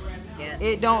first. Yes.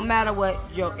 It don't matter what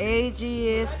your age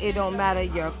is. It don't matter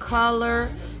your color.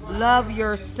 Love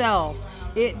yourself.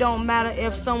 It don't matter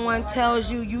if someone tells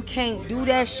you you can't do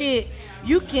that shit.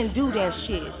 You can do that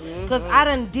shit. Because I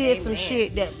done did some Amen.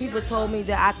 shit that people told me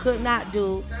that I could not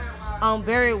do. I'm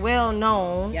very well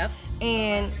known. Yep.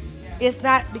 And it's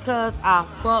not because I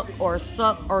fuck or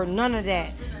suck or none of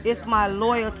that. It's my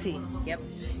loyalty. Yep.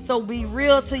 So be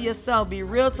real to yourself. Be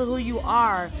real to who you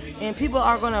are. And people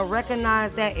are going to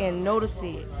recognize that and notice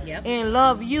it. Yep. And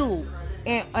love you.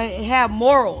 And have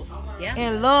morals. Yeah.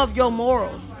 And love your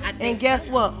morals. I think And guess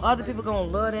what? Other people going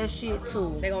to love that shit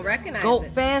too. They're going to recognize Goat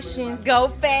it. fashion. Go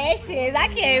Fashions. I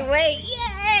can't wait.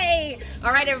 Yay.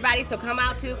 All right, everybody. So come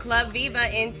out to Club Viva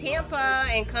in Tampa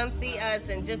and come see us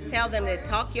and just tell them that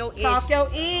Talk Your Ish Talk your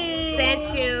ears.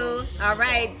 sent you. All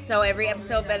right. So every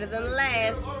episode better than the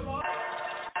last.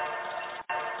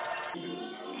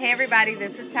 Hey everybody,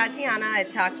 this is Tatiana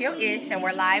at Talk Your Ish, and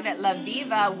we're live at La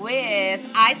Viva with,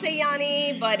 I say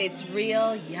Yanni, but it's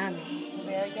real yummy.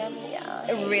 Real yummy,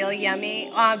 y'all. Real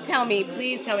yummy.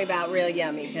 Please tell me about Real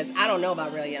Yummy, because I don't know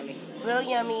about Real Yummy. Real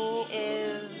Yummy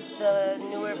is the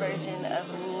newer version of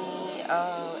me.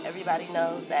 Everybody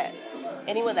knows that.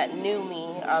 Anyone that knew me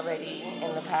already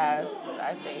in the past,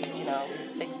 I say,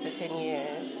 6 to 10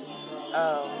 years,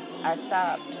 I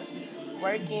stopped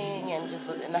working and just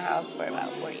was in the house for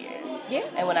about 4 years. Yeah.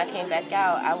 And when I came back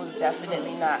out, I was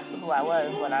definitely not who I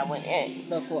was when I went in.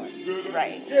 Before.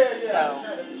 Right.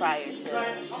 So prior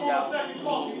to,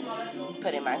 me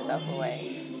putting myself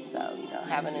away. So,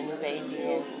 having a new baby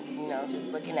and, just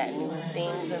looking at new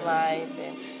things in life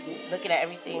and looking at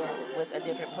everything with a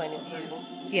different point of view.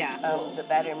 Yeah. The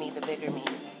better me, the bigger me.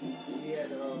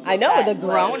 I know, the That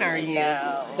grown-er was you.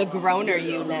 now The grown-er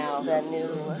you now. The new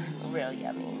Real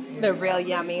Yummy. The Real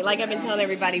Yummy. Like I've been telling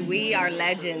everybody, we are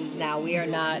legends now. We are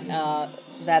not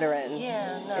veterans.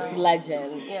 Yeah, no. It's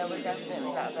legends. Yeah, we're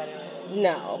definitely not veterans.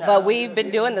 No, No. but we've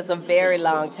been doing this a very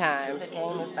long time. The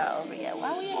game is not over yet.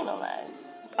 Why we ain't on live?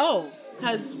 Oh,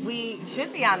 because we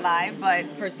should be on live, but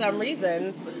for some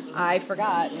reason, I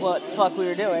forgot what the fuck we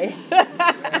were doing.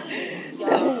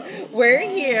 So, we're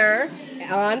here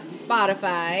on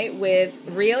Spotify with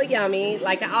Real Yummy.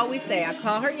 Like I always say, I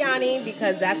call her Yanni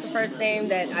because that's the first name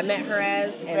that I met her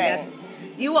as, and Right.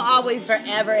 you will always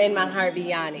forever in my heart be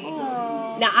Yanni.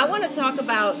 Aww. Now, I want to talk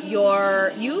about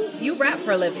you rap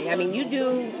for a living. I mean, you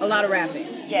do a lot of rapping.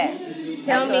 Yes.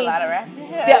 Tell I do me- a lot of rapping.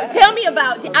 Tell me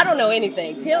about, I don't know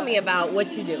anything. Tell me about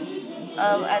what you do.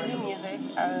 I do music.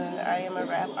 I am a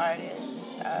rap artist.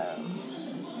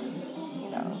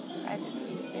 I just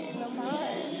be spitting them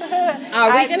bars. Are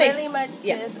we I gonna-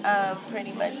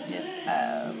 pretty much just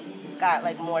got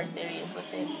like more serious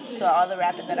with it. So all the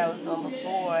rapping that I was doing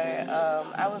before,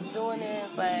 I was doing it,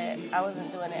 but I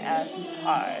wasn't doing it as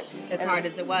hard. As hard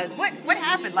as it was. What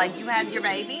happened? Like you had your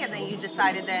baby and then you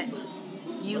decided that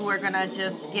you were gonna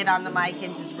just get on the mic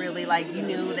and just really like you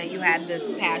knew that you had this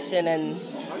passion and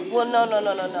Well,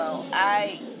 no.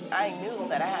 I knew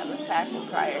that I had this passion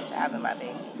prior to having my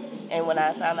baby. And when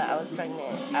I found out I was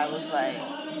pregnant, I was like,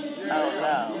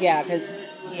 oh no. yeah, because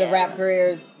the Yeah. rap career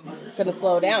is gonna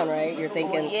slow down, right? You're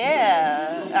thinking Well,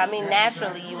 yeah. I mean,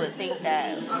 naturally, you would think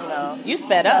that, you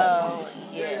sped up. So,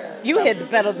 yeah. You hit the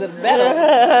pedal to the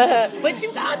metal. But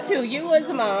you got to. You as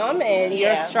a mom and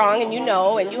you're Yeah. strong and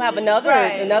and you have another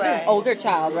Right. older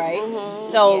child, right?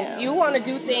 Mhm, So yeah. you want to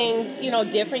do things,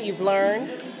 different. You've learned.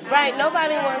 Right.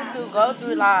 Nobody wants to go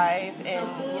through life and,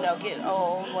 get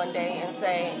old one day and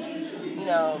say,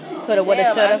 Coulda, woulda,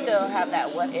 damn, shoulda. I still have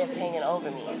that what if hanging over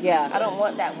me. Yeah. I don't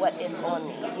want that what if on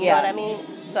me. You Yeah. know what I mean?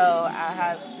 So I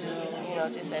have to,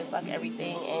 just say fuck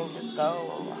everything and just go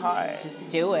hard. Just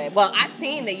do it. Well, I've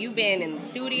seen that you've been in the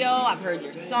studio. I've heard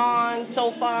your songs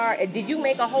so far. Did you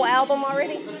make a whole album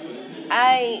already?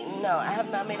 I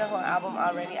have not made a whole album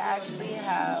already. I actually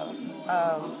have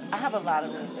I have a lot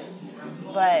of music,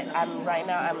 but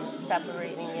I'm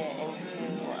separating it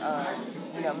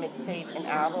into mixtape and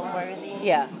album worthy,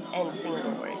 Yeah. and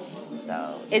single worthy.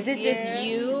 So Is it this just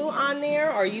year- you on there,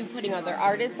 or are you putting other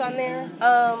artists on there?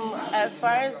 As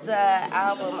far as the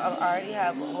album, I already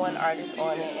have one artist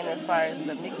on it, and as far as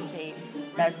the mixtape,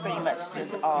 that's pretty much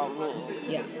just all me.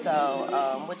 Yeah.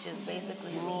 So, which is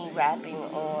basically me rapping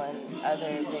on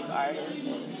other big artists'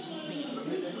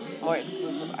 beats, more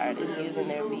exclusive artists using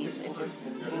their beats and just,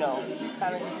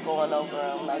 kind of just going over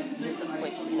them, like just a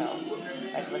quick,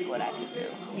 like look what I can do.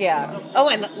 Yeah. Oh,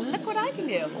 and look what I can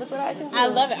do. Look what I can do. I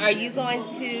love it. Are you going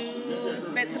to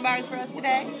spit some bars for us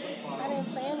today? I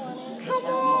didn't plan on it. Come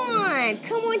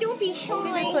on, don't be shy. She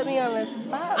just put me on the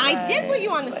spot. I did put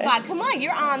you on the spot. Come on,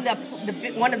 you're on the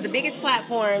one of the biggest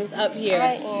platforms up here.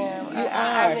 I am. You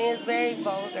I are. mean, it's very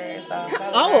vulgar, so I'm kind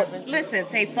of Oh, nervous. listen,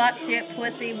 say fuck, shit,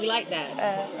 pussy. We like that.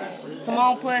 Okay. Come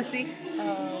on, pussy.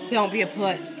 Don't be a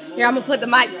puss. Here, I'm gonna put the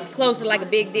mic closer like a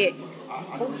big dick.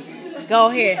 Go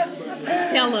ahead.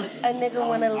 Tell us. A nigga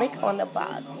wanna lick on the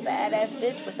box. Badass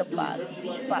bitch with the box.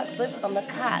 Beatbox, lips on the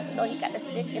cock. No, he got the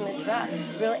stick in the drop.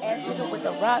 Real ass nigga with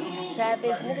the rocks.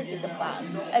 Savage nigga get the box.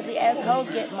 Ugly ass hoes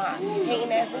get mocked.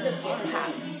 Hating ass niggas get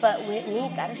popped. But with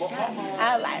me, got a shot.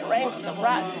 I like rings with the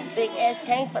rocks. Big ass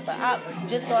chains for the ops.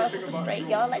 Just know I'm super straight.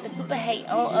 Y'all like the super hate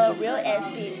on a real ass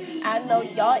bitch. I know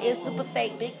y'all is super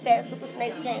fake. Big fat super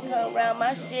snakes can't come around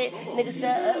my shit. Nigga,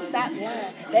 shut up, stop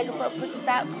lying. Begging for pussy,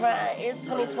 stop crying. It's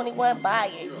 2021, buy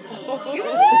it.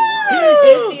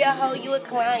 If she a hoe, you a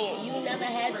client. You never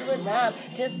had you a dime.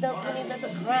 Just dump pennies, that's a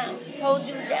crime. Hold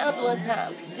you down doing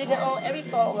time. Jigging on every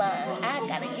phone line. I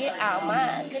gotta get out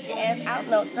mine. Cut your ass out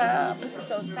no time. Pussy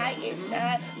so tight, it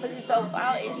shine. Pussy so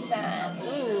bald, it shine.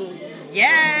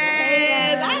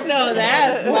 Yes, I know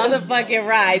that's motherfucking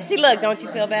right. See, look, don't you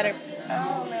feel better?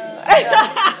 Oh no. I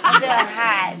feel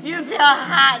hot. You feel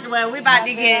hot. Well, we about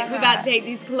to take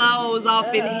these clothes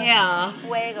off in here.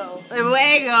 Fuego.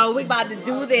 Luego, we about to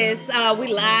do this. We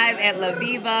live at La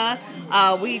Viva.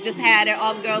 We just had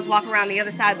all the girls walk around the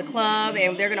other side of the club,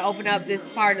 and they're gonna open up this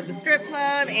part of the strip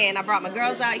club. And I brought my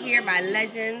girls out here, my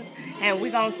legends, and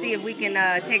we're gonna see if we can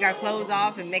take our clothes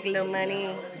off and make a little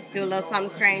money, do a little something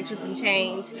strange for some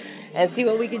change, and see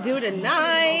what we can do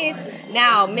tonight.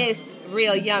 Now, Miss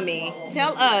Real Yummy,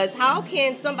 tell us, how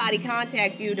can somebody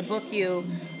contact you to book you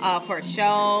for a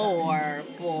show or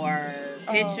for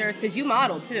pictures? Because you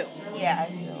model too. Yeah,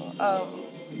 I do.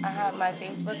 I have my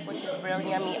Facebook, which is Real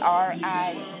Yummy, RILL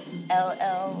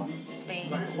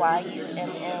space YUMME,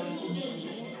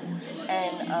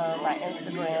 and my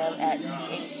Instagram at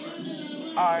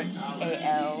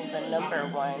THERAL, the number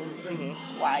 1,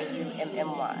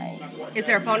 YUMMY. Is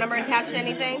there a phone number attached to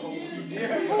anything?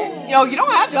 Yo, you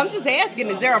don't have to. I'm just asking.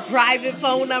 Is there a private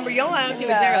phone number? You don't have to.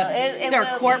 Is there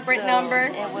a corporate number?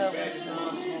 It will be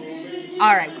soon.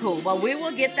 All right, cool. Well, we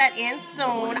will get that in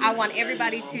soon. I want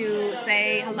everybody to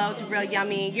say hello to Real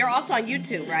Yummy. You're also on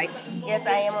YouTube, right? Yes,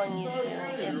 I am on YouTube.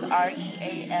 It's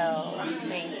REAL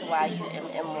space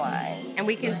YUMMY. And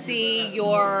we can see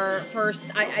your first,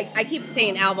 I keep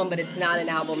saying album, but it's not an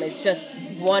album. It's just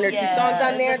one or two songs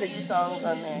on there. There's a few songs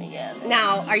on there, yeah.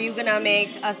 Now, are you going to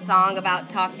make a song about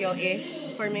Tokyo-ish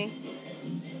for me?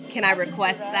 Can I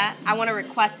request that? I want to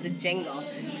request the jingle.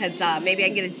 Because maybe I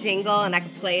can get a jingle and I can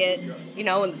play it,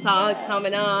 when the song's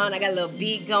coming on. I got a little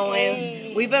beat going.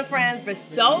 Hey. We've been friends for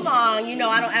so long. I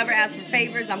don't ever ask for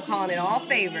favors. I'm calling it all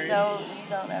favors. You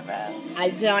don't ever ask. I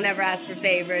don't ever ask for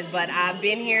favors, but I've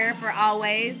been here for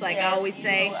always. Like I always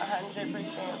say, 100%.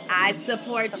 I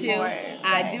support you. Right.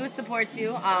 I do support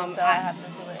you. So I have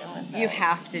to do it in return. You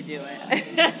have to do it. I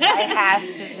have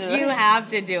to do it. You have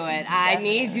to do it. I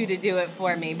need you to do it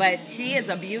for me. But she is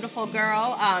a beautiful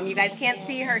girl. You guys can't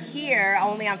see her here,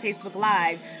 only on Facebook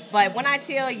Live. But when I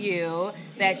tell you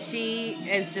that she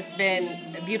has just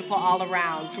been beautiful all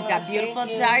around, she's got beautiful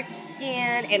dark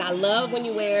skin, and I love when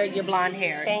you wear your blonde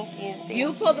hair. Thank you.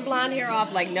 You pull the blonde hair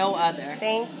off like no other.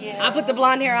 Thank you. I put the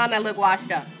blonde hair on, I look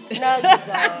washed up. No, you don't.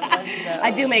 No, you don't.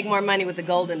 I do make more money with the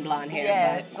golden blonde hair.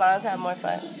 Yes, blondes have more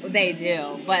fun. But they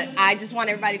do. But I just want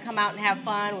everybody to come out and have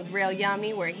fun with Real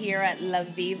Yummy. We're here at La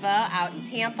Viva out in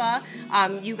Tampa.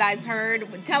 You guys heard.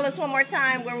 Tell us one more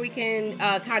time where we can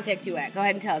contact you at. Go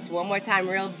ahead and tell us one more time,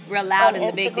 real loud in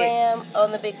the big dick. Instagram,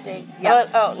 on the big dick. Yep.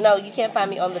 Oh, no, you can't find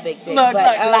me on the big dick. Look,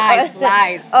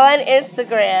 lies. On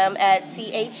Instagram at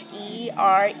THEREAL,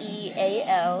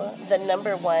 the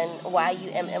number 1,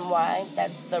 YUMMY.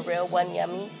 That's the Real One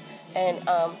Yummy. And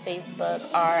Facebook,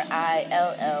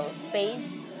 RILL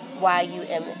space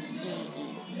YUMMEE.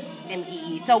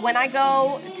 MEE. So when I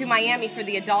go to Miami for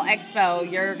the Adult Expo,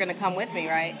 you're going to come with me,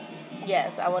 right?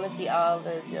 Yes, I want to see all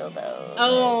the dildos.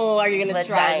 Oh, are you going to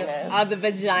try vaginas. all the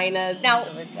vaginas? Now,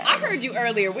 The vaginas. I heard you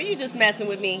earlier. Were you just messing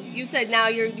with me? You said now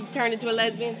you've turned into a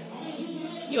lesbian?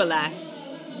 You a lie.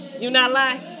 You not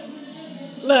lie?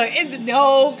 Look, it's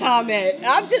no comment.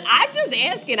 I'm just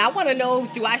asking. I want to know,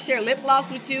 do I share lip gloss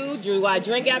with you? Do I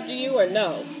drink after you or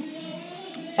no?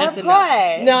 That's Of a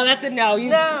course. no. No, that's a no.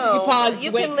 You pause.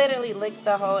 You wait. can literally lick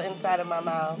the whole inside of my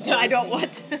mouth. No, I don't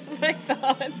want to lick the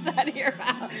whole inside of your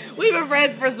mouth. We've been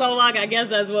friends for so long. I guess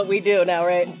that's what we do now,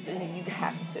 right? You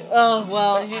have to. Oh,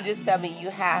 well. What did you just tell me? You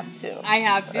have to. I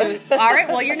have to. All right.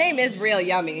 Well, your name is Real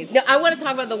Yummy. No, I want to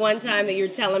talk about the one time that you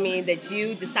were telling me that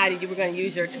you decided you were going to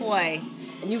use your toy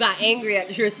and you got angry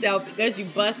at yourself because you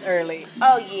bust early.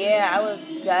 Oh yeah, I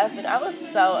was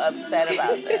so upset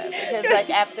about that because like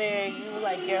after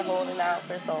you're holding out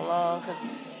for so long because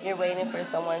you're waiting for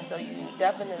someone, so you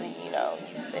definitely you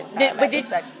spend time at the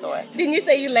sex store. Didn't you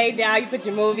say you laid down? You put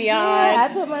your movie on? Yeah,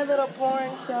 I put my little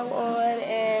porn show on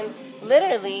and.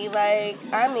 Literally,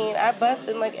 I bust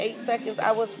in 8 seconds.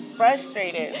 I was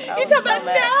frustrated. You talking about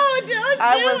no, don't do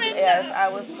it. Yes, I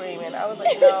was screaming. I was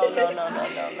like,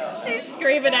 no. She's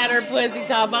screaming at her pussy,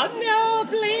 talking about, no,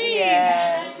 please.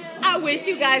 Yes. I wish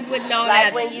you guys would know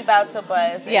that. Like when you about to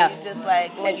bust. And yeah. You just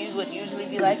when you would usually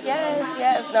be like,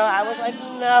 yes. No, I was like,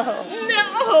 no.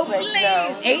 No, please.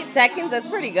 No. 8 seconds? That's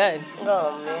pretty good.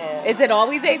 Oh, man. Is it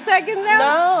always 8 seconds now?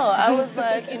 No, I was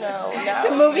like, no.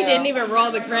 The movie didn't even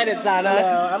roll the credits on us.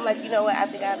 No, I'm like, you know what? I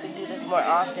think I have to do this more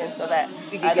often so that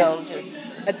I don't just...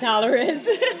 A tolerance.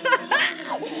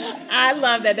 I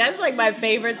love that. That's my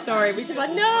favorite story. We talk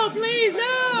about, no, please,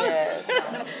 no.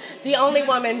 Yes. The only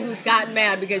woman who's gotten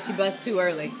mad because she busts too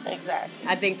early. Exactly.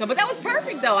 I think so. But that was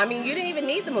perfect, though. I mean, you didn't even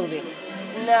need the movie.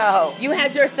 No. You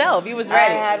had yourself. You was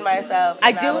ready. I had myself.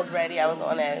 I was ready. I was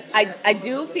on edge. I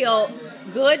do feel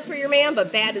good for your man,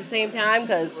 but bad at the same time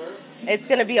because it's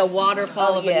going to be a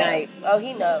waterfall of a night. Oh,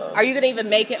 he knows. Are you going to even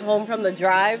make it home from the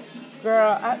drive?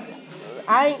 Girl,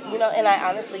 I and I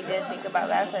honestly did think about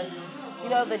that. I said,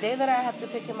 the day that I have to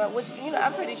pick him up, which,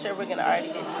 I'm pretty sure we're going to already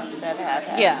get that have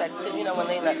sex. Because, when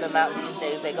they let them out these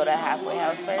days, they go to a halfway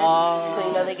house first.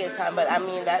 Oh. So, they get time. But, I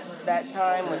mean, that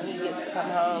time when he gets to come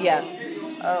home. Yeah.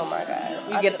 Oh, my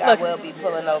gosh. I will be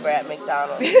pulling over at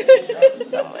McDonald's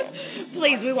somewhere.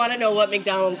 Please, we want to know what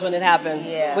McDonald's when it happens.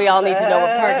 Yeah. We all need to know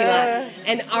what parking lot.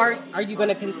 And are you going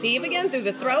to conceive again through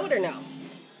the throat or no?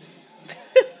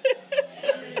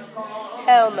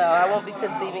 Hell no, I won't be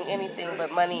conceiving anything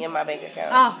but money in my bank account.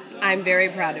 Oh, I'm very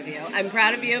proud of you. I'm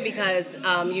proud of you because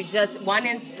one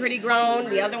is pretty grown,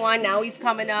 the other one, now he's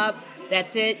coming up.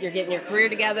 That's it. You're getting your career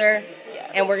together,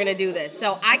 and we're going to do this.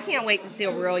 So I can't wait to see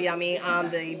Real Yummy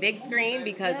on the big screen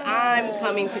because I'm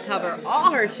coming to cover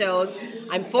all her shows.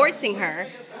 I'm forcing her.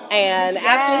 And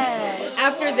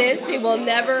after this, she will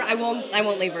never. I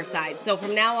won't leave her side. So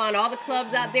from now on, all the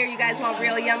clubs out there, you guys want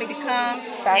Real Yummy to come.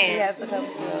 Tati has to come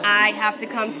too. I have to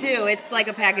come too. It's like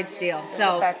a package deal.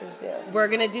 We're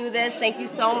gonna do this. Thank you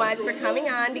so much for coming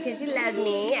on because you love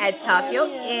me at Talk Your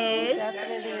Ish.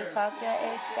 Definitely Talk Your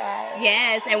Ish, guys.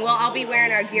 Yes, and I'll be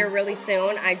wearing our gear really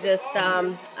soon. I just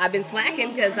I've been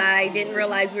slacking because I didn't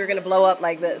realize we were gonna blow up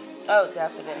like this. Oh,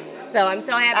 definitely. So I'm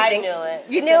so happy. I knew it.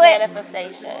 You knew it?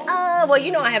 Manifestation. Well,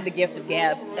 I have the gift of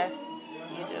gab.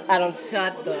 You do. I don't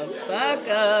shut the fuck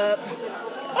up.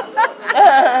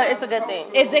 It's a good thing.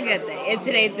 It's a good thing.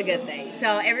 Today's a good thing.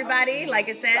 So everybody, like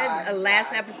I said,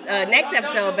 next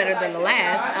episode better than the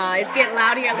last. It's getting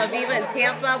loud here at La Viva in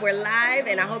Tampa. We're live,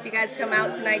 and I hope you guys come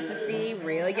out tonight to see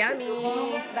Real Yummy.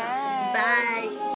 Bye. Bye.